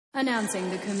Announcing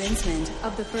the commencement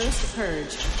of the first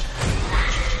purge.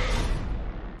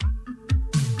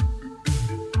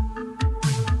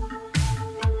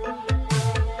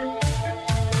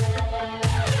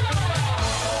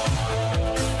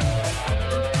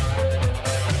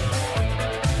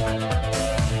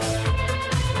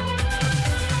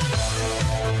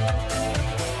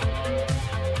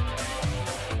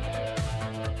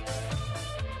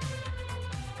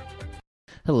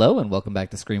 Hello and welcome back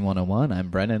to Scream 101. I'm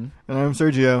Brennan. And I'm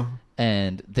Sergio.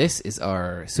 And this is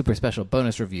our super special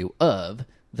bonus review of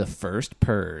The First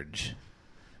Purge.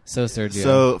 So, Sergio.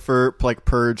 So, for like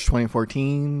Purge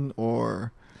 2014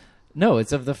 or... No,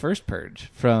 it's of The First Purge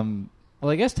from...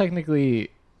 Well, I guess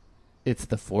technically it's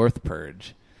the fourth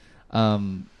Purge. I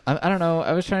don't know.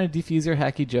 I was trying to defuse your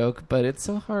hacky joke, but it's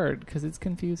so hard because it's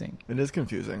confusing. It is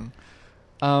confusing.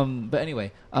 But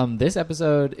anyway, this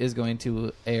episode is going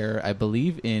to air, I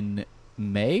believe, in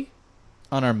May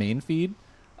on our main feed,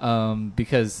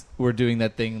 because we're doing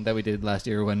that thing that we did last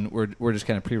year when we're just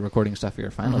kind of pre-recording stuff for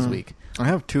your finals week. I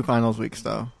have 2 finals weeks,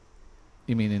 though.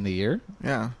 You mean in the year?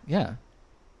 Yeah. Yeah.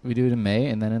 We do it in May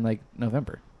and then in, like,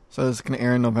 November. So it's going to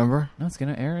air in November? No, it's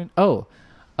going to air in... Oh,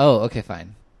 okay,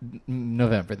 fine.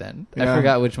 November, then. Yeah. I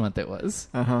forgot which month it was.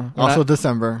 Uh-huh. Also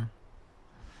December.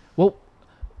 Well...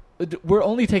 We're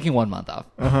only taking 1 month off.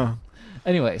 Uh-huh.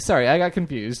 Anyway, sorry, I got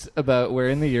confused about where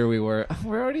in the year we were.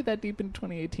 We're already that deep into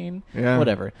 2018. Yeah.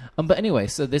 Whatever. But anyway,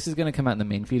 so this is going to come out in the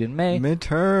main feed in May.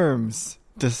 Midterms.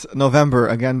 November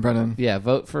again, Brennan. Yeah,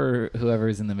 vote for whoever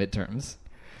is in the midterms.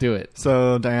 Do it.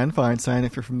 So Dianne Feinstein,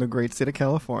 if you're from the great state of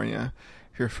California,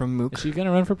 if you're from Mook... Is she going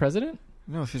to run for president?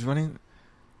 No, she's running...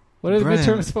 What are the Brennan.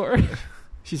 midterms for?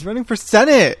 She's running for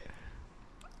Senate!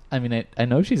 I mean, I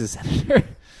know she's a senator.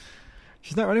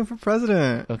 She's not running for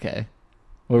president. Okay.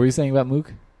 What were you saying about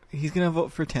Mook? He's going to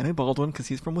vote for Tammy Baldwin because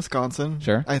he's from Wisconsin.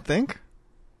 Sure. I think.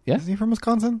 Yeah. Is he from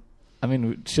Wisconsin? I mean,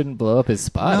 we shouldn't blow up his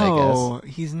spot, I No,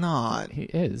 he's not. guess. He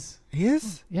is. He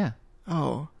is? Yeah.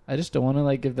 Oh. I just don't want to,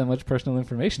 like, give them much personal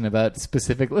information about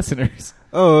specific listeners.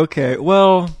 Oh, okay.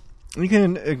 Well, you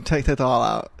can take it all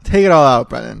out. Take it all out,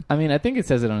 Brennan. I mean, I think it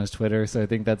says it on his Twitter, so I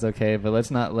think that's okay. But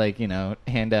let's not, like,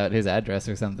 hand out his address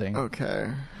or something.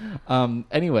 Okay.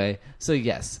 Anyway, so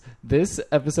yes, this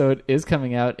episode is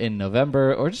coming out in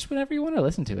November, or just whenever you want to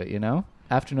listen to it,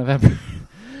 after November.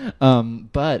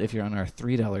 But if you're on our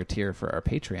 $3 tier for our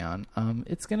Patreon,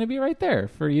 it's going to be right there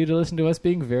for you to listen to us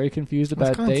being very confused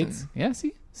about Wisconsin. dates. Yeah,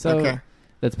 see? So Okay.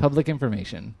 That's public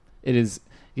information. It is,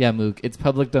 yeah, Mook, it's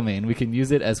public domain. We can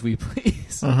use it as we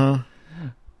please. Uh-huh.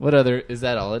 What other, is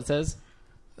that all it says?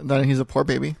 Then he's a poor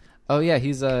baby. Oh, yeah,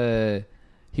 he's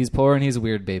poor and he's a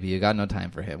weird baby. You got no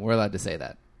time for him. We're allowed to say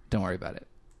that. Don't worry about it.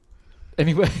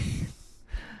 Anyway.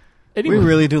 We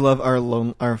really do love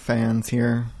our fans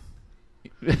here.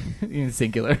 In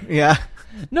singular. Yeah.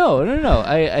 No.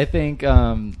 I think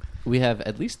we have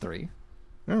at least 3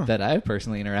 Oh. that I've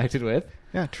personally interacted with.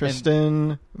 Yeah,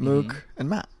 Tristan, Mook, and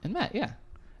Matt. And Matt, yeah.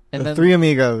 And The then 3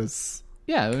 amigos.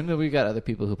 Yeah, and we got other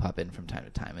people who pop in from time to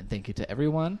time. And thank you to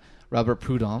everyone. Robert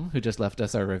Prudhomme, who just left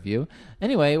us our review.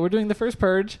 Anyway, we're doing the first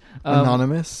purge.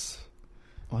 Anonymous.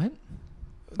 What?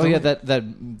 Oh, yeah,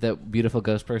 that beautiful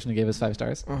ghost person who gave us 5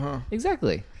 stars. Uh-huh.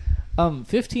 Exactly.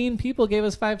 15 people gave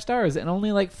us 5 stars, and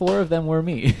only like 4 of them were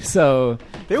me. So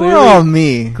They were all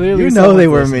me. Clearly, you know they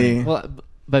someone's were listening. me. Well,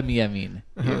 by me, I mean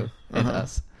you and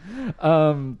us.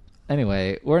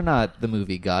 Anyway, we're not the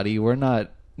movie Gotti. We're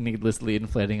not needlessly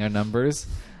inflating our numbers.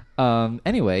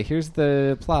 Anyway, here's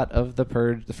the plot of the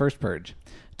first purge.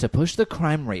 To push the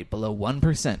crime rate below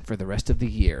 1% for the rest of the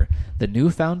year, the new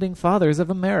founding fathers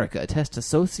of America test a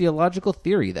sociological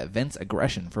theory that vents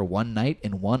aggression for one night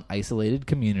in one isolated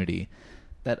community.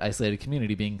 That isolated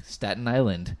community being Staten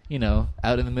Island,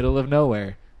 out in the middle of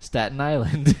nowhere. Staten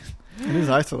Island. It is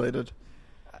isolated.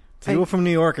 To people from New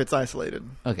York, it's isolated.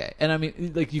 Okay, and I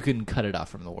mean, like, you can cut it off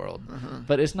from the world,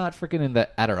 but it's not freaking in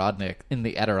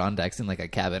the Adirondacks in like a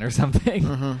cabin or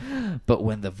something. But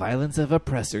when the violence of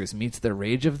oppressors meets the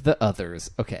rage of the others,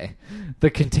 okay,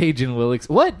 the contagion will.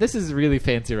 What? This is really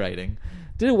fancy writing.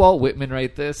 Did Walt Whitman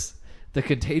write this? The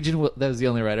contagion will. That was the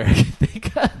only writer I could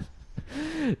think of.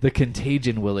 The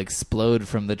contagion will explode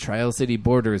from the Tri-City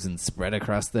borders and spread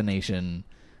across the nation.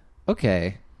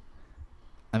 Okay,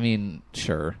 I mean,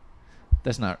 sure.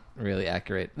 That's not really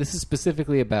accurate. This is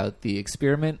specifically about the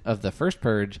experiment of the first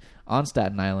purge on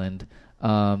Staten Island.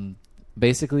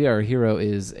 Basically, our hero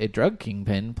is a drug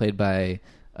kingpin played by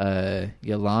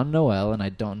Yalan Noel, and I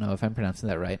don't know if I'm pronouncing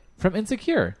that right, from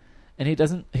Insecure. And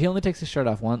he only takes his shirt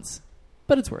off once,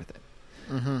 but it's worth it.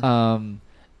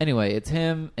 Anyway, it's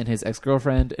him and his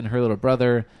ex-girlfriend and her little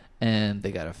brother, and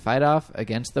they got to fight off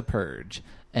against the purge.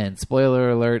 And spoiler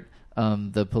alert,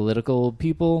 the political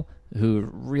people who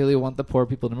really want the poor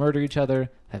people to murder each other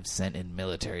have sent in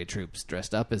military troops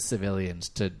dressed up as civilians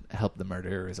to help the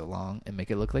murderers along and make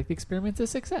it look like the experiment's a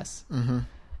success. Mm-hmm.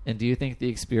 And do you think the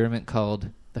experiment called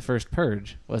The First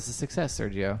Purge was a success,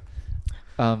 Sergio?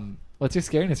 What's your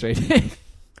scariness rating?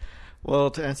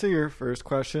 Well, to answer your first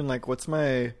question, like, what's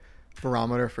my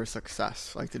barometer for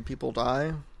success? Like, did people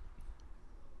die?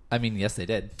 I mean, yes, they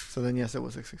did. So then, yes, it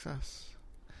was a success.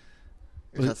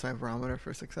 That's my barometer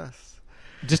for success.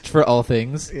 Just for all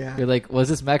things. Yeah. You're like, was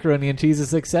this macaroni and cheese a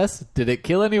success? Did it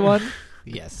kill anyone?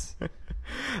 Yes.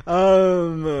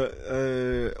 Was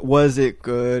it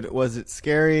good? Was it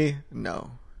scary? No.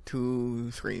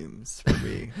 2 screams for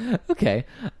me. Okay.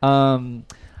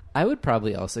 I would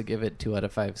probably also give it 2 out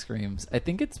of 5 screams. I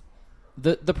think it's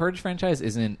the Purge franchise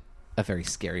isn't a very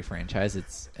scary franchise.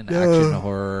 It's an action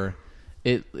horror.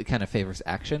 It kind of favors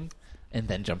action and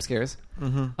then jump scares.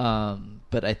 Mm-hmm.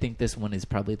 But I think this one is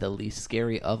probably the least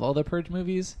scary of all the Purge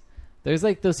movies. There's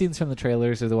like those scenes from the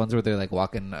trailers, or the ones where they're like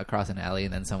walking across an alley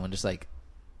and then someone just like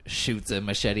shoots a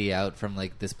machete out from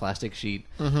like this plastic sheet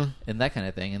and that kind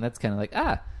of thing. And that's kind of like,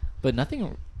 but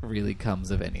nothing really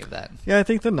comes of any of that. Yeah, I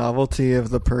think the novelty of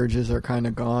the Purges are kind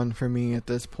of gone for me at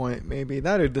this point. Maybe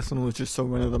that or this one was just so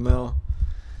run of the mill.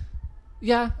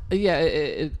 Yeah.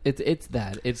 It's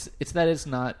that. It's that it's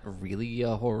not really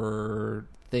a horror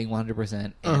thing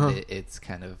 100%, and it's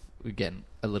kind of, we're getting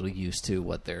a little used to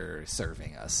what they're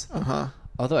serving us.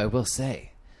 Although I will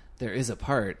say, there is a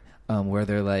part where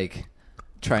they're like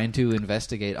trying to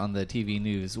investigate on the TV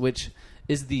news, which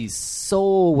is the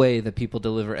sole way that people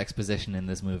deliver exposition in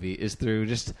this movie, is through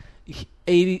just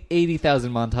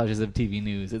 80,000 montages of TV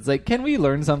news. It's like, can we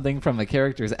learn something from a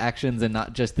character's actions and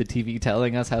not just the TV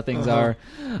telling us how things are?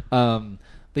 But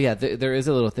yeah, there is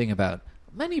a little thing about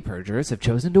many purgers have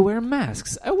chosen to wear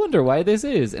masks. I wonder why this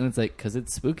is. And it's like, because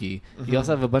it's spooky. You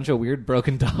also have a bunch of weird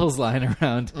broken dolls lying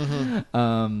around.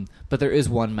 But there is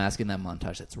one mask in that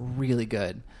montage that's really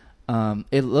good.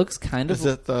 It looks kind of... Is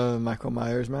it the Michael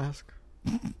Myers mask?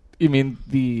 You mean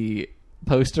the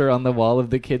poster on the wall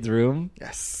of the kid's room?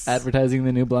 Yes. Advertising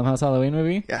the new Blumhouse Halloween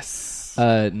movie? Yes.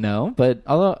 No, but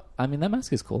although, I mean, that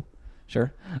mask is cool.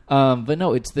 Sure. But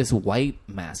no, it's this white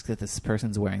mask that this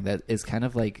person's wearing that is kind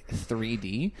of like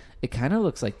 3D. It kind of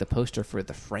looks like the poster for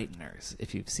The Frighteners,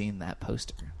 if you've seen that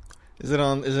poster. Is it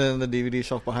in the DVD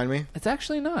shelf behind me? It's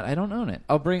actually not. I don't own it.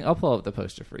 I'll pull up the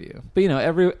poster for you. But you know,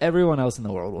 everyone else in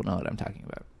the world will know what I'm talking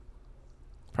about.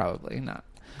 Probably not.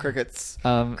 Crickets.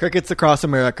 Crickets across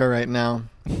America right now.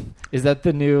 Is that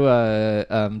the new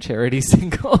charity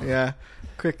single? Yeah.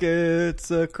 Crickets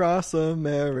across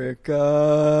America.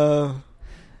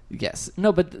 Yes.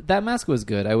 No, but that mask was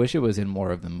good. I wish it was in more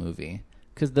of the movie.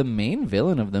 Because the main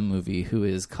villain of the movie, who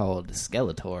is called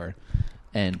Skeletor,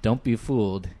 and don't be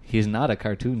fooled, he's not a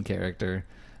cartoon character.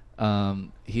 I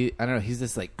don't know, he's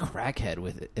this like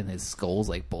crackhead and his skull's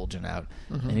like bulging out.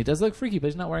 And he does look freaky, but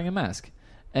he's not wearing a mask.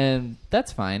 And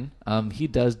that's fine. He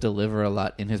does deliver a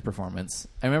lot in his performance.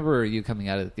 I remember you coming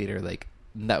out of the theater, like,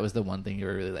 that was the one thing you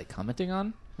were really like commenting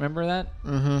on. Remember that?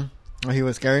 Oh, he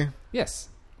was scary? Yes.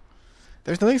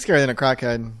 There's nothing scarier than a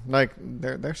crackhead. Like,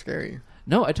 they're scary.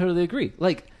 No, I totally agree.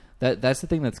 Like, that's the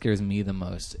thing that scares me the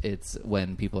most. It's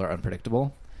when people are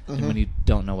unpredictable and when you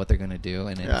don't know what they're going to do,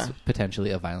 and it's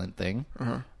potentially a violent thing.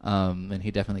 And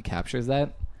he definitely captures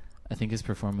that. I think his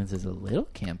performance is a little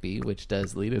campy, which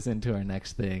does lead us into our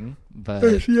next thing. But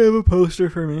Does he have a poster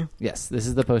for me? Yes, this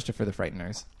is the poster for The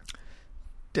Frighteners.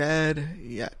 Dead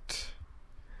Yet.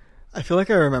 I feel like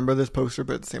I remember this poster,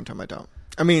 but at the same time I don't.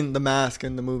 I mean, the mask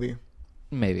in the movie.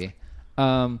 Maybe.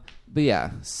 But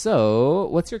yeah, so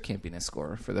what's your campiness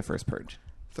score for The First Purge?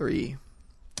 3.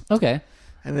 Okay.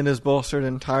 And it is bolstered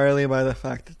entirely by the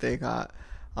fact that they got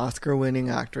Oscar-winning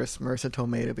actress Marissa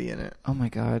Tomei to be in it. Oh my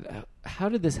god, how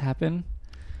did this happen?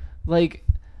 Like,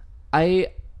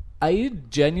 I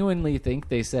genuinely think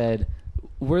they said,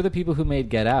 we're the people who made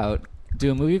Get Out,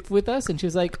 do a movie with us? And she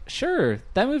was like, sure,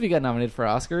 that movie got nominated for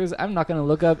Oscars. I'm not going to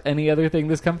look up any other thing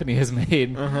this company has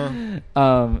made.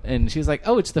 And she was like,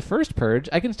 oh, it's The First Purge.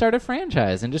 I can start a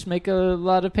franchise and just make a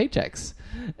lot of paychecks.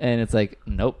 And it's like,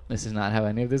 nope, this is not how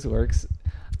any of this works.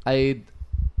 I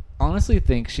honestly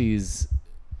think she's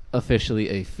officially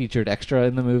a featured extra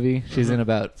in the movie. She's in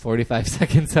about 45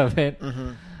 seconds of it.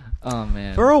 Oh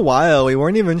man, for a while we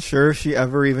weren't even sure if she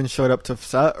ever even showed up to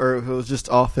set or if it was just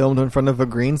all filmed in front of a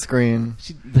green screen.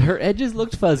 Her edges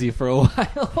looked fuzzy for a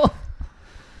while.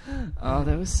 Oh,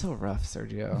 that was so rough,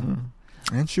 Sergio.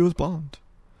 And she was blonde.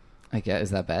 I guess, is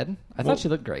that bad? I thought she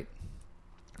looked great.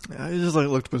 Yeah, it just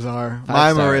looked bizarre. 5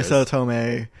 My stars. Marissa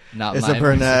Tomei Not is my a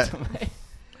brunette.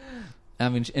 I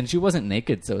mean, and she wasn't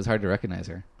naked, so it was hard to recognize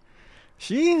her.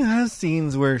 She has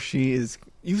scenes where she is.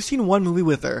 You've seen one movie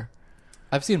with her.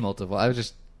 I've seen multiple. I was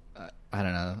just, I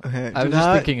don't know. Okay, I was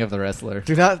just thinking of The Wrestler.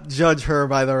 Do not judge her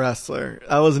by The Wrestler.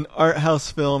 That was an art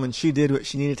house film, and she did what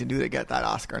she needed to do to get that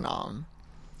Oscar nom.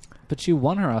 But she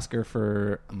won her Oscar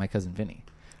for My Cousin Vinny.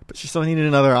 But she still needed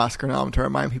another Oscar nom to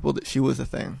remind people that she was a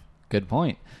thing. Good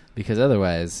point. Because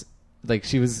otherwise, like,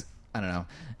 she was, I don't know.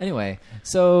 Anyway,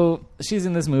 so she's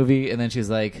in this movie, and then she's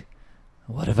like,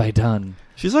 what have I done?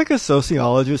 She's like a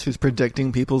sociologist who's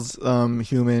predicting people's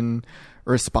human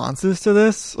responses to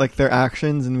this, like their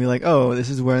actions, and be like, oh, this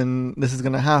is when this is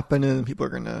going to happen, and people are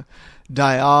going to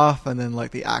die off, and then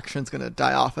like the action's going to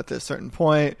die off at this certain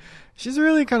point. She's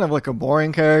really kind of like a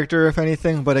boring character, if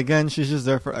anything, but again, she's just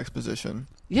there for exposition.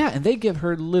 Yeah, and they give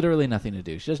her literally nothing to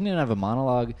do. She doesn't even have a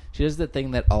monologue. She does the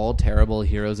thing that all terrible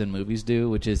heroes in movies do,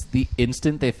 which is the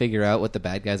instant they figure out what the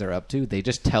bad guys are up to, they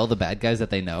just tell the bad guys that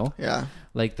they know. Yeah.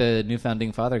 Like the new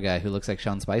founding father guy who looks like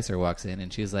Sean Spicer walks in,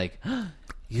 and she's like,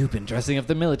 you've been dressing up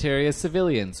the military as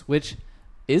civilians, which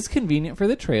is convenient for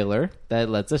the trailer. That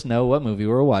lets us know what movie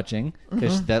we're watching,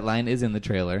 because that line is in the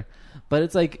trailer. But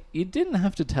it's like, you didn't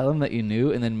have to tell him that you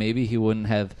knew, and then maybe he wouldn't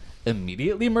have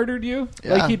immediately murdered you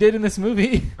like he did in this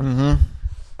movie.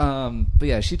 But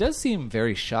yeah, she does seem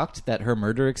very shocked that her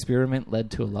murder experiment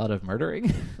led to a lot of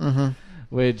murdering,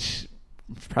 which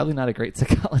is probably not a great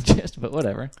psychologist, but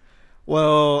whatever.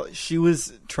 Well, she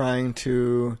was trying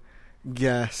to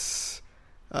guess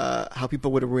how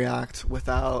people would react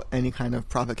without any kind of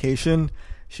provocation.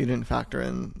 She didn't factor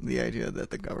in the idea that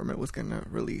the government was going to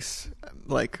release,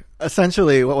 like,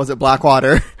 essentially, what was it,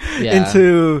 Blackwater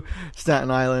into Staten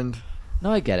Island.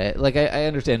 No, I get it. Like, I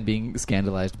understand being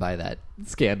scandalized by that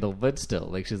scandal, but still,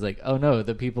 like, she's like, oh no,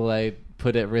 the people I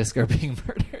put at risk are being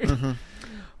murdered.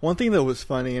 One thing that was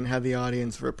funny and had the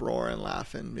audience rip roaring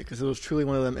laughing, because it was truly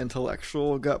one of them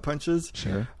intellectual gut punches,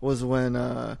 was when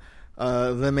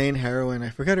the main heroine, I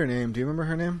forget her name. Do you remember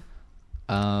her name?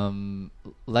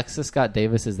 Lexa Scott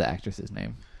Davis is the actress's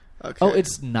name. Okay. Oh,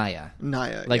 it's Naya.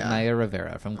 Naya, like Naya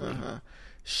Rivera from Glee.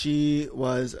 She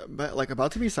was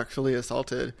about to be sexually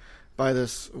assaulted by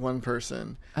this one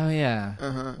person. Oh yeah.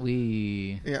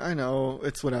 Yeah, I know,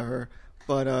 it's whatever.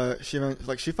 But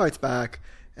she fights back,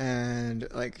 and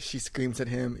like she screams at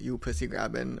him, "You pussy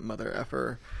grabbing mother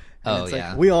effer!" And it's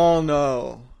like, we all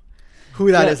know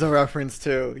who that is a reference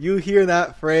to. You hear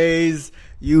that phrase,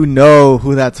 you know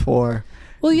who that's for.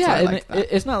 Well, yeah, and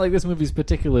it's not like this movie's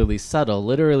particularly subtle.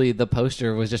 Literally, the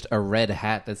poster was just a red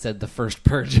hat that said "The First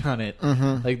Purge" on it.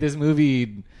 Like, this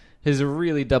movie has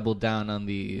really doubled down on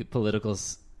the political,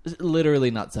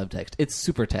 literally not subtext. It's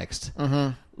super text.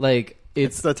 Like,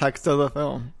 it's the text of the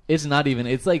film. It's not even.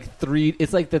 It's like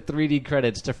It's like the 3D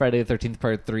credits to Friday the 13th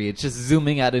Part 3. It's just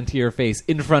zooming out into your face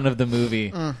in front of the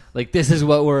movie. Like, this is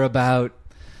what we're about.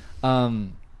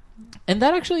 And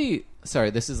that actually.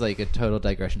 Sorry, this is like a total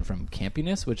digression from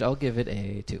campiness, which I'll give it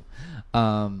a 2.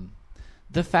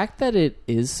 The fact that it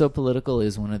is so political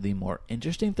is one of the more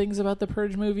interesting things about the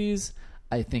Purge movies.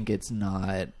 I think it's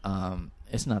not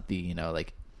the,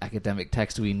 like, academic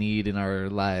text we need in our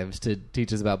lives to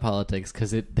teach us about politics,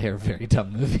 because they're very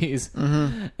dumb movies.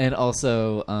 And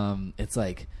also, it's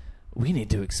like, we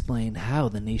need to explain how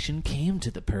the nation came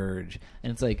to the Purge.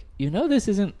 And it's like, this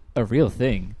isn't a real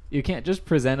thing. You can't just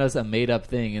present us a made-up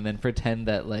thing and then pretend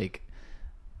that, like,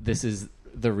 this is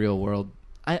the real world.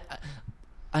 I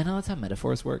know that's how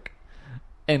metaphors work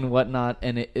and whatnot,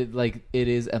 and it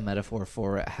is a metaphor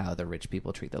for how the rich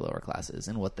people treat the lower classes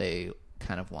and what they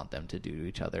kind of want them to do to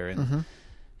each other. And,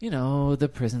 the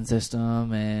prison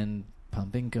system and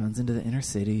pumping guns into the inner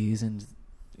cities and,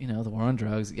 the war on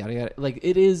drugs, yada, yada. Like,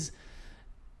 it is...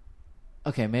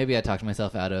 Okay, maybe I talked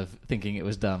myself out of thinking it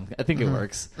was dumb. I think it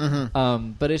works.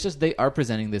 But it's just they are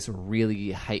presenting this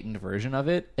really heightened version of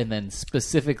it and then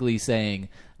specifically saying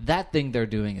that thing they're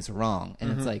doing is wrong.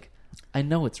 And it's like, I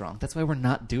know it's wrong. That's why we're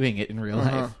not doing it in real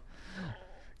life.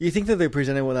 You think that they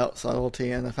present it without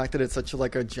subtlety, and the fact that it's such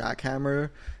like a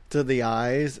jackhammer to the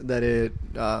eyes that it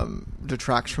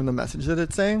detracts from the message that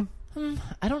it's saying?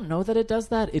 I don't know that it does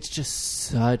that. It's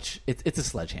just it's a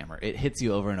sledgehammer. It hits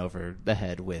you over and over the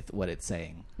head with what it's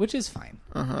saying, which is fine.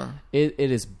 It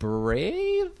is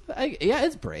brave.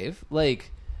 It's brave.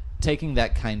 Like, taking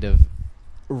that kind of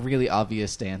really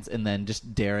obvious stance and then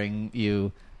just daring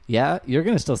you. Yeah, you're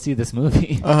gonna still see this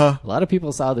movie. A lot of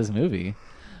people saw this movie.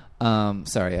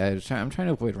 Sorry, I'm trying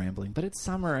to avoid rambling, but it's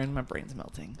summer and my brain's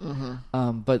melting.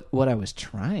 But what I was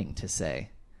trying to say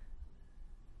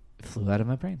flew out of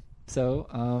my brain.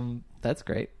 So, that's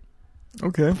great.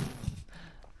 Okay.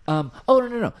 No.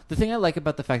 The thing I like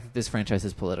about the fact that this franchise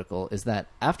is political is that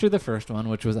after the first one,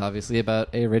 which was obviously about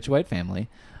a rich white family,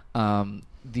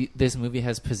 this movie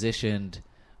has positioned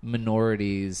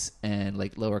minorities and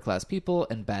like lower class people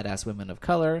and badass women of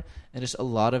color and just a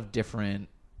lot of different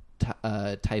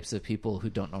types of people who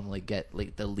don't normally get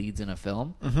like the leads in a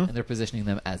film, and they're positioning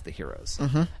them as the heroes,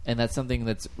 and that's something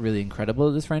that's really incredible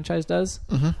that this franchise does.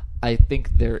 I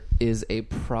think there is a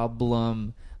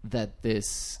problem that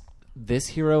this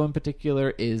hero in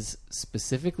particular is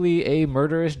specifically a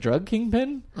murderous drug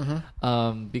kingpin,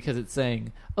 because it's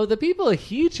saying, oh, the people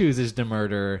he chooses to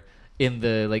murder in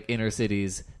the like inner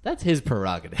cities, that's his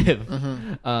prerogative.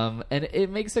 And it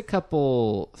makes a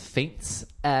couple feints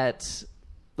at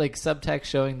like subtext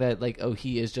showing that like, oh,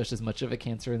 he is just as much of a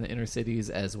cancer in the inner cities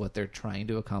as what they're trying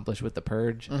to accomplish with the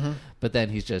purge. But then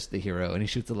he's just the hero and he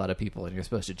shoots a lot of people and you're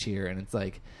supposed to cheer, and it's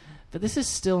like, but this is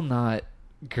still not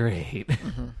great.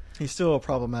 He's still a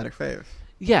problematic fave.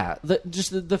 Yeah,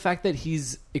 the fact that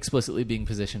he's explicitly being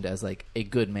positioned as like a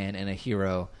good man and a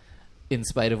hero in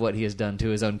spite of what he has done to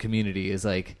his own community is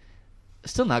like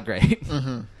still not great.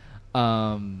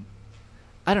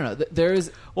 I don't know. There's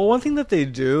one thing that they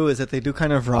do is that they do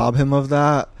kind of rob him of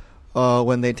that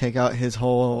when they take out his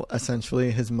whole, essentially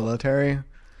his military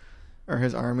or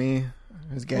his army,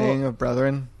 his gang of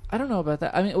brethren. I don't know about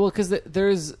that. I mean, well, because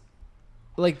there's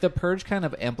like the purge kind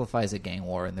of amplifies a gang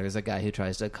war, and there's a guy who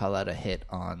tries to call out a hit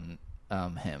on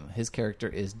him. His character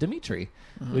is Dmitri,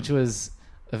 which was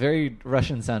a very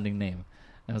Russian sounding name.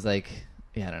 I was like,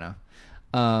 yeah, I don't know.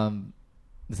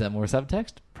 Is that more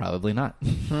subtext? Probably not.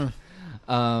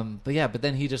 But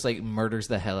then he just like murders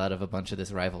the hell out of a bunch of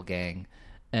this rival gang,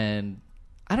 and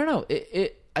I don't know.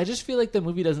 I just feel like the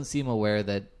movie doesn't seem aware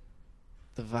that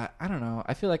I don't know.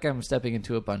 I feel like I'm stepping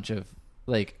into a bunch of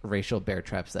like racial bear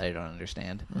traps that I don't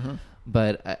understand.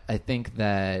 But I think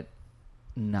that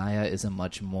Naya is a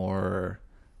much more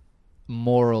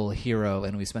moral hero,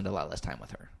 and we spend a lot less time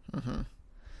with her.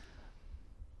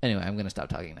 Anyway, I'm going to stop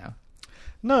talking now.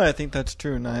 No, I think that's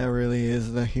true. Naya really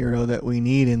is the hero that we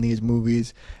need in these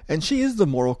movies. And she is the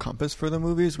moral compass for the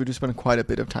movies. We do spend quite a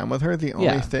bit of time with her. The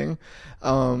only thing,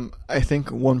 I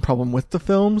think one problem with the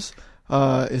films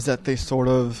is that they sort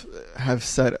of have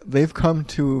said, they've come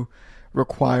to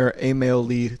require a male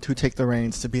lead to take the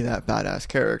reins to be that badass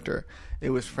character.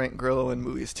 It was Frank Grillo in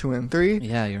movies 2 and 3.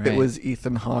 Yeah, you're right. It was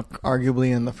Ethan Hawke,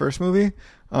 arguably, in the first movie.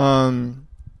 And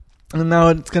now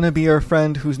it's going to be our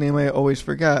friend whose name I always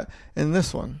forget in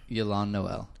this one. Yolande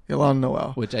Noel. Yolande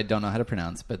Noel. Which I don't know how to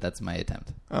pronounce, but that's my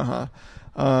attempt.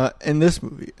 In this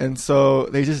movie. And so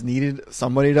they just needed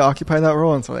somebody to occupy that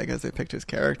role, and so I guess they picked his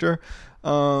character.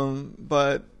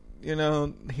 But, you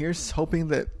know, here's hoping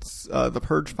that The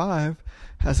Purge 5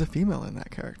 has a female in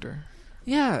that character.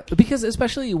 Yeah, because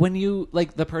especially when you,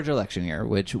 like, The Purge election year,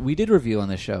 which we did review on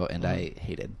the show, and I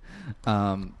hated.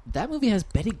 That movie has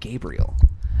Betty Gabriel.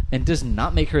 And does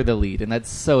not make her the lead, and that's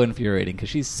so infuriating because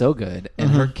she's so good, and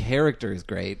her character is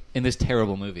great in this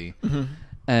terrible movie.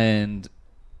 And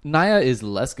Naya is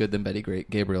less good than Betty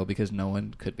Gabriel because no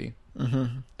one could be.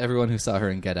 Everyone who saw her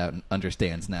in Get Out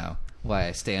understands now why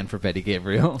I stand for Betty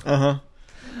Gabriel.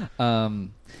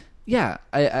 Yeah,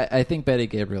 I think Betty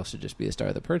Gabriel should just be a star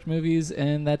of the Purge movies,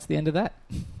 and that's the end of that.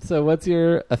 So what's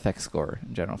your effects score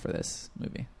in general for this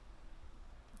movie?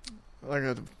 Like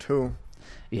a 2.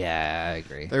 Yeah, I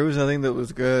agree. There was nothing that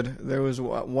was good. There was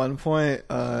at one point,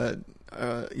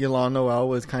 Yolande Noel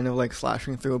was kind of like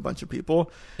slashing through a bunch of people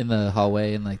in the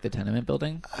hallway in like the tenement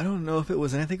building. I don't know if it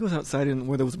was, and I think it was outside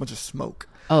where there was a bunch of smoke.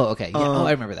 Oh, okay. Yeah.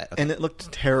 I remember that. Okay. And it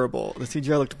looked terrible. The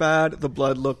CGI looked bad. The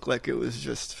blood looked like it was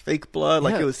just fake blood,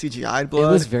 like it was CGI blood.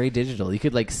 It was very digital. You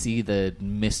could like see the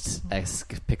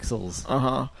mist-esque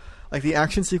pixels. Like the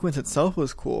action sequence itself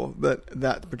was cool, but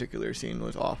that particular scene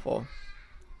was awful.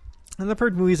 And the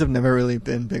Purge movies have never really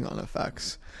been big on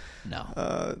effects.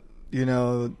 No. You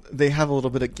know, they have a little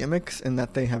bit of gimmicks in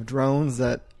that they have drones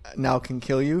that now can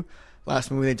kill you. Last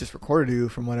movie they just recorded you,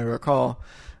 from what I recall.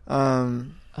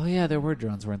 Oh yeah, there were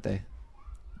drones, weren't they?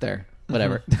 There.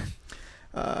 Whatever.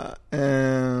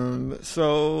 And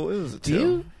so it was a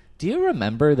 2. Do you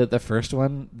remember that the first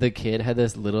one, the kid had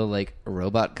this little like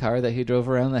robot car that he drove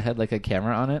around that had like a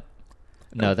camera on it?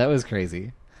 No, that was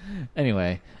crazy.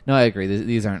 Anyway, no, I agree.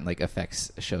 These aren't like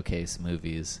effects showcase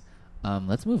movies.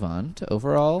 Let's move on to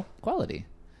overall quality.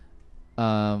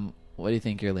 What do you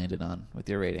think you're landed on with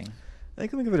your rating? I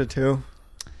think I'm gonna give it a 2.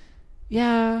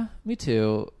 Yeah, me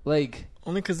too. Like,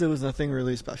 only because there was nothing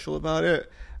really special about it.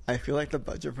 I feel like the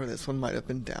budget for this one might have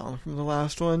been down from the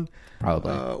last one,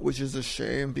 probably, which is a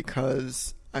shame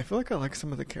because I feel like I like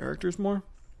some of the characters more.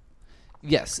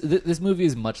 Yes, this movie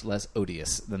is much less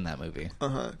odious than that movie.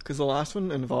 Because the last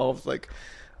one involved like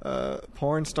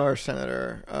porn star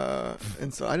senator,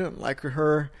 and so I didn't like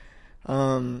her.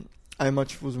 I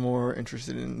much was more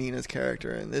interested in Nina's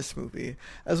character in this movie,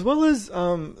 as well as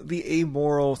the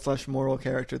amoral / moral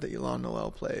character that Ilan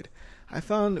Noel played. I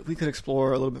found we could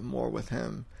explore a little bit more with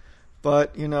him.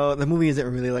 But, you know, the movie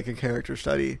isn't really like a character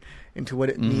study into what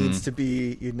it means to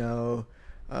be, you know,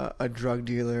 a drug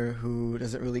dealer who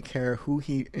doesn't really care who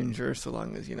he injures so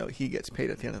long as, you know, he gets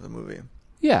paid at the end of the movie.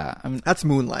 Yeah. That's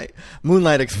Moonlight.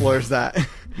 Moonlight explores that.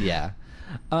 Yeah.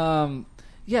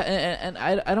 Yeah, and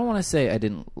I don't want to say I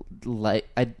didn't like...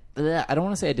 I don't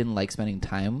want to say I didn't like spending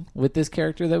time with this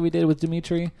character that we did with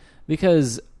Dimitri,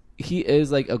 because he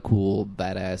is like a cool,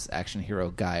 badass action hero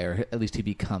guy, or at least he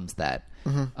becomes that.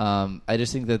 I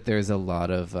just think that there's a lot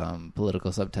of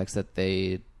political subtext that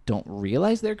they don't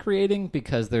realize they're creating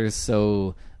because they're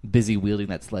so busy wielding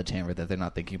that sledgehammer that they're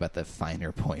not thinking about the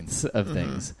finer points of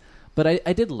things. But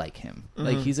I did like him.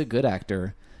 Like, he's a good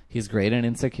actor. He's great and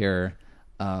Insecure.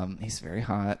 He's very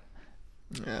hot.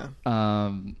 Yeah.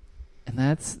 And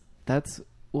that's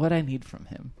what I need from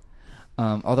him.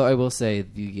 Although I will say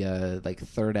the like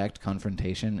third act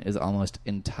confrontation is almost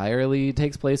entirely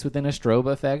takes place within a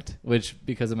strobe effect, which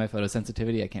because of my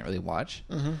photosensitivity I can't really watch.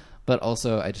 But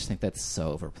also I just think that's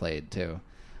so overplayed too.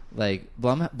 Like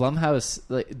Blumhouse,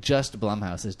 like just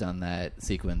Blumhouse has done that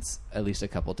sequence at least a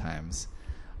couple times.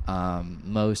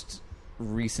 Most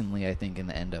recently, I think in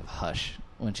the end of Hush,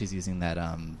 when she's using that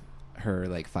her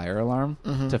like fire alarm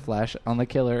to flash on the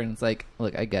killer, and it's like,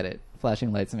 look, I get it.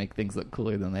 Flashing lights make things look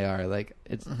cooler than they are. Like,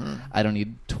 it's I don't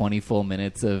need 20 full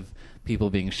minutes of people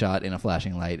being shot in a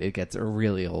flashing light. It gets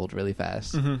really old really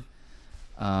fast.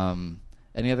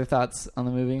 Any other thoughts on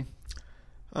the movie?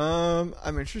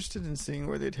 I'm interested in seeing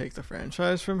where they take the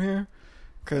franchise from here,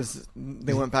 because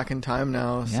they went back in time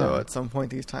now, so at some point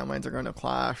these timelines are going to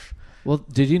clash. Well,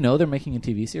 did you know they're making a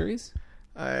TV series?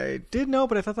 I did know,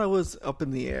 but I thought that was up in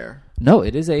the air. No,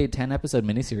 it is a 10-episode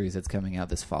miniseries that's coming out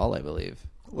this fall, I believe.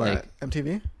 What,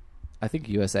 MTV? I think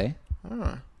USA.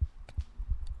 Oh.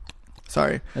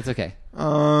 Sorry. That's okay.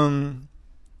 No,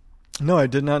 I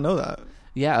did not know that.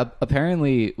 Yeah,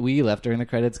 apparently we left during the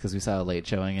credits because we saw a late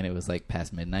showing and it was like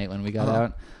past midnight when we got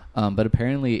out. But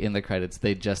apparently in the credits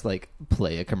they just like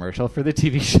play a commercial for the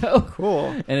TV show. Cool.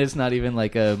 And it's not even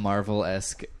like a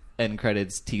Marvel-esque end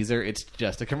credits teaser. It's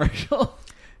just a commercial.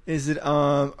 Is it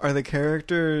are the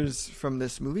characters from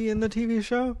this movie in the TV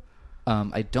show?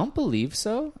 I don't believe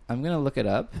so. I'm going to look it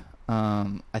up.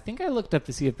 I think I looked up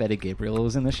to see if Betty Gabriel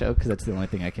was in the show because that's the only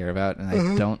thing I care about, and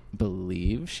I don't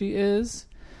believe she is.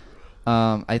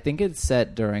 I think it's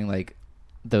set during like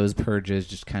those purges,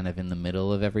 just kind of in the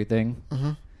middle of everything.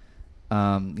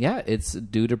 Yeah, it's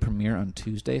due to premiere on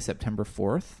Tuesday, September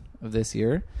 4th of this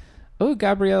year. Oh,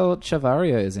 Gabriel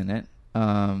Chavarria is in it.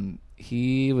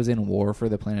 He was in War for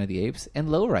the Planet of the Apes and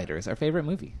Lowriders, our favorite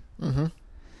movie.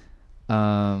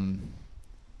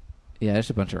 Yeah,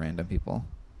 it's a bunch of random people.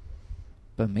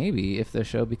 But maybe if the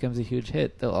show becomes a huge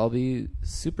hit, they'll all be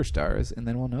superstars, and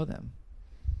then we'll know them.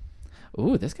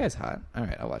 Ooh, this guy's hot. All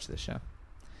right, I'll watch this show.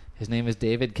 His name is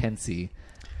David Kensey.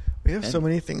 We have so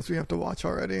many things we have to watch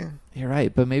already. You're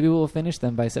right, but maybe we'll finish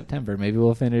them by September. Maybe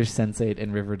we'll finish Sense8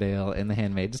 and Riverdale and The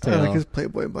Handmaid's Tale. I like his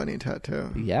Playboy Bunny tattoo.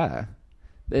 Yeah.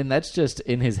 And that's just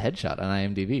in his headshot on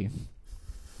IMDb.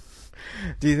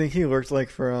 Do you think he worked like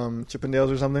for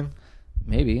Chippendales or something?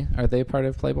 Maybe. Are they part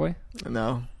of Playboy?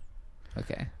 No.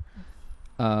 Okay.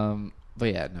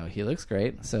 But yeah, no, he looks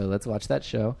great. So let's watch that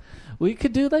show. We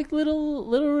could do like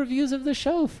little reviews of the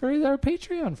show for our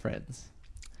Patreon friends.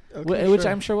 Okay, Which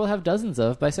sure. I'm sure we'll have dozens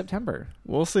of by September.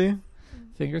 We'll see.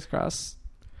 Fingers crossed.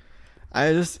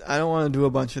 I don't want to do a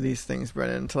bunch of these things,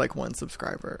 Brennan, to like one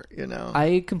subscriber, you know?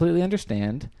 I completely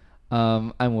understand.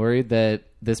 I'm worried that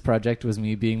this project was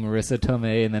me being Marissa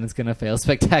Tomei and then it's going to fail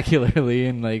spectacularly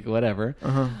and like whatever.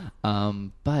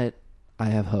 But I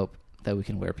have hope that we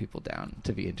can wear people down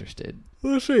to be interested.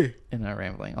 We'll see. In our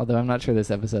rambling. Although I'm not sure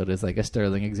this episode is like a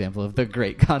sterling example of the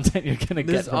great content you're going to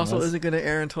get This from also us. isn't going to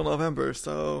air until November,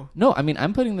 so... No, I mean,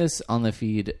 I'm putting this on the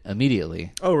feed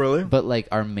immediately. Oh, really? But like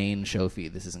our main show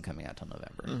feed, this isn't coming out till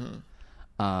November.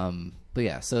 But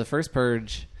yeah, so the first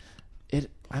Purge,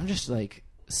 I'm just like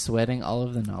sweating all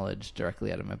of the knowledge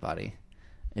directly out of my body.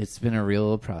 It's been a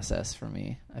real process for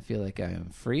me. I feel like I am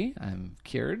free. I'm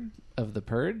cured of the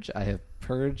purge. I have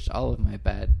purged all of my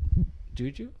bad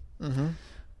juju.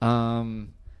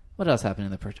 What else happened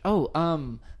in the purge?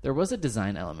 Oh, there was a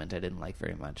design element I didn't like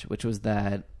very much, which was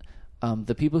that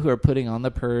the people who are putting on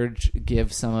the purge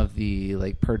give some of the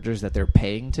like purgers that they're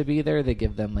paying to be there. They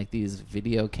give them like these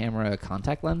video camera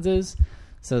contact lenses,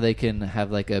 so they can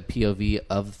have like a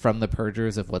POV from the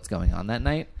purgers of what's going on that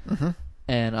night. Mm-hmm.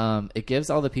 And it gives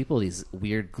all the people these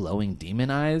weird glowing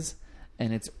demon eyes,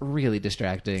 and it's really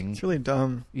distracting. It's really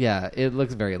dumb. Yeah, it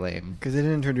looks very lame. Because they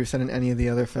didn't introduce it in any of the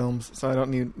other films, so I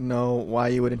don't know why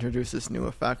you would introduce this new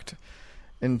effect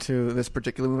into this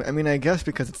particular movie. I mean, I guess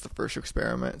because it's the first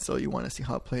experiment, so you want to see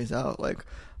how it plays out, like,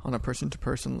 on a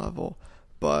person-to-person level.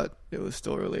 But it was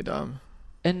still really dumb.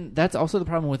 And that's also the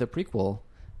problem with a prequel,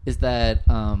 is that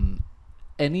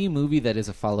any movie that is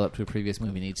a follow-up to a previous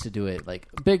movie needs to do it, like,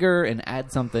 bigger and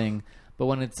add something. But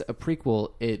when it's a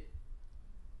prequel, it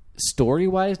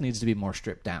story-wise needs to be more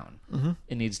stripped down. Mm-hmm.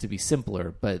 It needs to be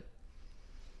simpler, but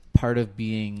part of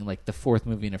being like the fourth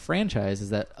movie in a franchise is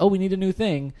that, we need a new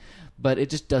thing, but it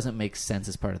just doesn't make sense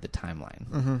as part of the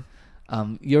timeline.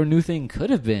 Mm-hmm. Your new thing could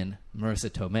have been Marissa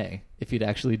Tomei if you'd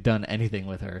actually done anything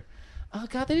with her. Oh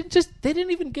god, they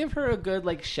didn't even give her a good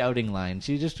like shouting line.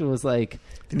 She just was like,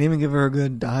 didn't even give her a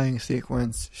good dying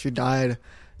sequence. She died.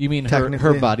 You mean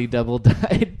her body double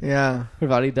died? Yeah. Her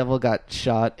body double got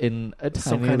shot in a tiny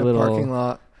some kind little of parking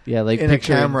lot. Yeah, like in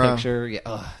picture a camera. in picture.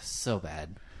 Yeah, so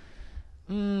bad.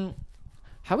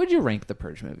 How would you rank the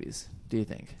Purge movies, do you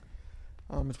think?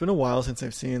 It's been a while since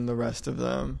I've seen the rest of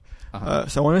them. Uh-huh.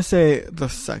 So I want to say the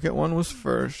second one was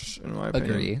first, in my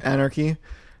opinion. Agree. Anarchy.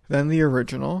 Then the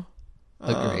original.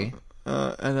 Agree.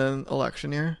 And then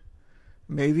Election Year.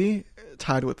 Maybe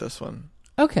tied with this one.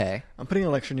 Okay. I'm putting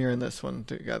Election Year and this one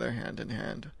together hand in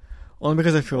hand. Only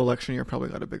because I feel Election Year probably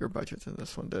got a bigger budget than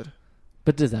this one did.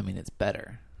 But does that mean it's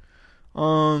better?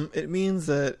 It means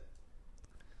that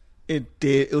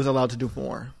it was allowed to do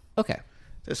more. Okay.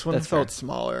 This one That's felt fair.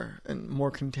 smaller and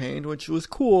more contained, which was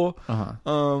cool.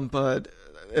 Uh-huh. But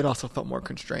it also felt more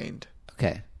constrained.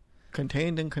 Okay.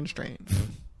 Contained and constrained.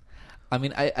 I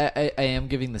mean, I am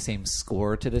giving the same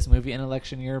score to this movie in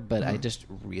Election Year, but I just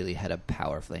really had a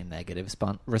powerfully negative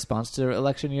response to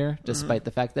Election Year, despite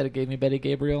the fact that it gave me Betty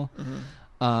Gabriel.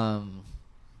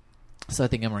 So I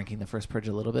think I'm ranking the first Purge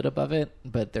a little bit above it,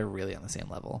 but they're really on the same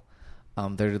level.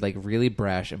 They're like really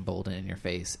brash and bold and in your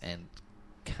face and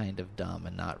kind of dumb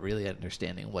and not really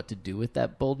understanding what to do with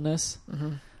that boldness.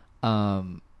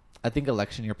 I think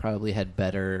Election Year probably had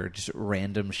better just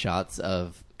random shots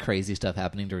of crazy stuff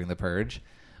happening during the Purge,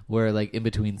 where like in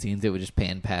between scenes it would just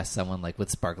pan past someone like with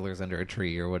sparklers under a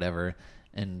tree or whatever,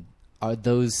 and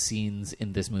those scenes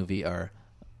in this movie are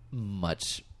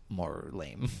much more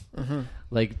lame.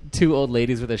 Like two old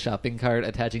ladies with a shopping cart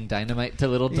attaching dynamite to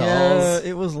little dolls. Yeah,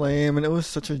 it was lame and it was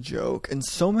such a joke. And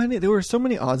there were so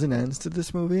many odds and ends to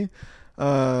this movie.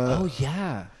 Oh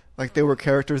yeah. Like there were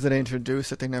characters that they introduced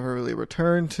that they never really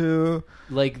returned to.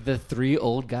 Like the three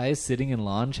old guys sitting in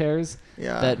lawn chairs.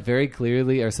 Yeah. That very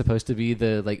clearly are supposed to be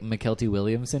the like McKelty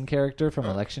Williamson character from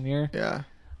Election Year. Yeah.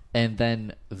 And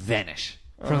then vanish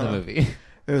from the movie.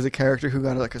 There was a character who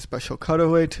got like a special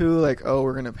cutaway too, like, oh,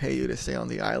 we're going to pay you to stay on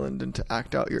the island and to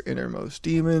act out your innermost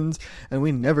demons. And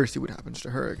we never see what happens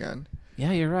to her again.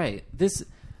 Yeah, you're right. This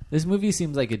movie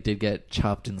seems like it did get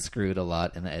chopped and screwed a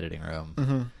lot in the editing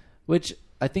room, which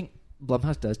I think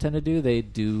Blumhouse does tend to do. They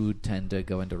do tend to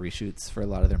go into reshoots for a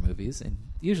lot of their movies, and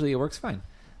usually it works fine.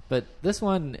 But this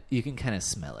one, you can kind of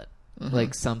smell it.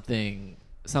 Like something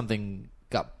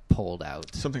got pulled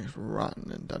out. Something's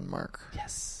rotten in Denmark.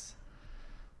 Yes.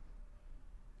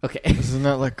 Okay. Isn't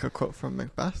that like a quote from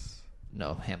Macbeth?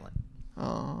 No, Hamlet.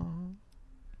 Oh.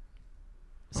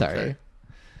 Sorry.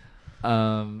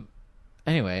 Okay.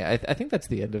 Anyway, I think that's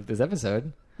the end of this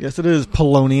episode. Yes, it is.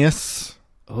 Polonius.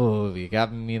 Oh, you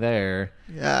got me there.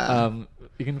 Yeah.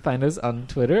 You can find us on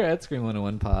Twitter at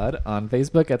Scream101pod, on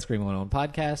Facebook at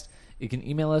Scream101podcast. You can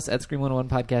email us at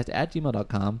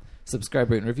Scream101podcast@gmail.com.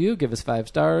 Subscribe, rate, and review. Give us 5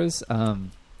 stars.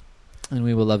 And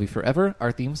we will love you forever.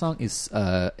 Our theme song is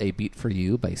A Beat for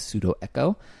You by Pseudo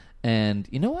Echo. And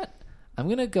you know what? I'm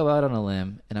going to go out on a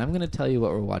limb, and I'm going to tell you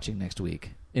what we're watching next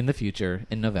week, in the future,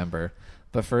 in November.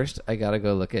 But first, I got to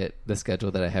go look at the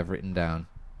schedule that I have written down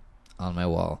on my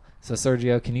wall. So,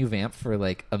 Sergio, can you vamp for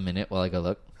like a minute while I go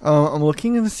look? I'm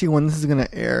looking to see when this is going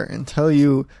to air and tell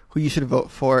you who you should vote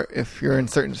for if you're in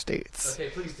certain states. Okay,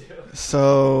 please do.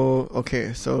 So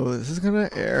this is going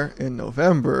to air in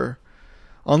November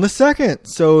on the 2nd.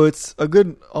 So it's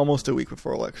almost a week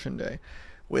before Election Day.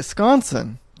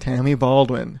 Wisconsin, Tammy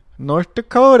Baldwin. North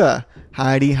Dakota,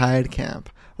 Heidi Heidkamp.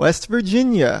 West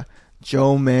Virginia,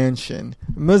 Joe Manchin.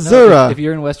 Missouri, No, if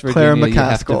you're in West Claire Virginia, you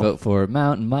have to McCaskill. vote for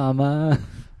Mountain Mama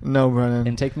No, Brennan.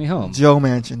 and Take Me Home. Joe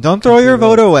Manchin. Don't throw your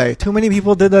vote away. Too many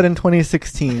people did that in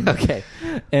 2016. Okay.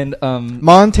 And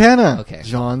Montana. Okay.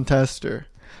 John Tester.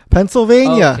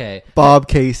 Pennsylvania. Okay. Bob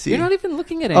Casey. You're not even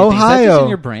looking at anything. Is that Ohio. just in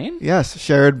your brain? Yes. Sherrod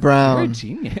You're a Brown.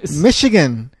 genius.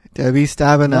 Michigan. Debbie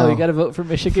Stabenow. No, you got to vote for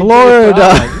Michigan.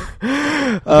 Florida.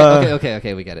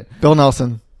 Okay, we get it. Bill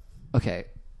Nelson. Okay,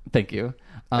 thank you.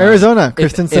 Arizona,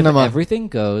 Kristen Sinema. If everything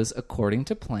goes according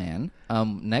to plan,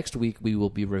 next week we will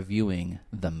be reviewing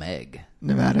The Meg.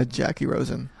 Nevada, Jackie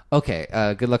Rosen. Okay,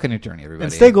 good luck on your journey, everybody.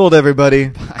 And stay gold,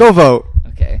 everybody. Go vote.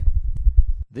 Okay.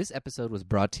 This episode was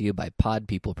brought to you by Pod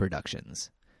People Productions.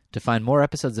 To find more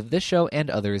episodes of this show and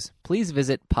others, please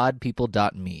visit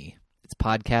podpeople.me. It's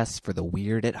podcasts for the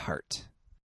weird at heart.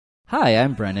 Hi,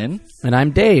 I'm Brennan. And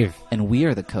I'm Dave. And we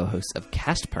are the co-hosts of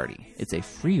Cast Party. It's a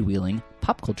freewheeling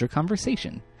pop culture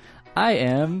conversation. I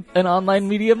am an online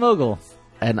media mogul.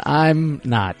 And I'm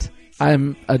not.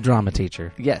 I'm a drama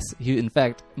teacher. Yes, in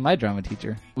fact, my drama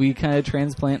teacher. We kind of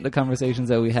transplant the conversations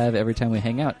that we have every time we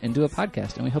hang out into a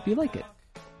podcast, and we hope you like it.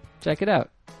 Check it out.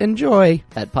 Enjoy.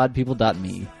 At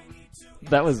podpeople.me.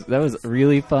 That was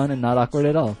really fun and not awkward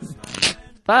at all.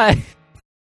 Bye.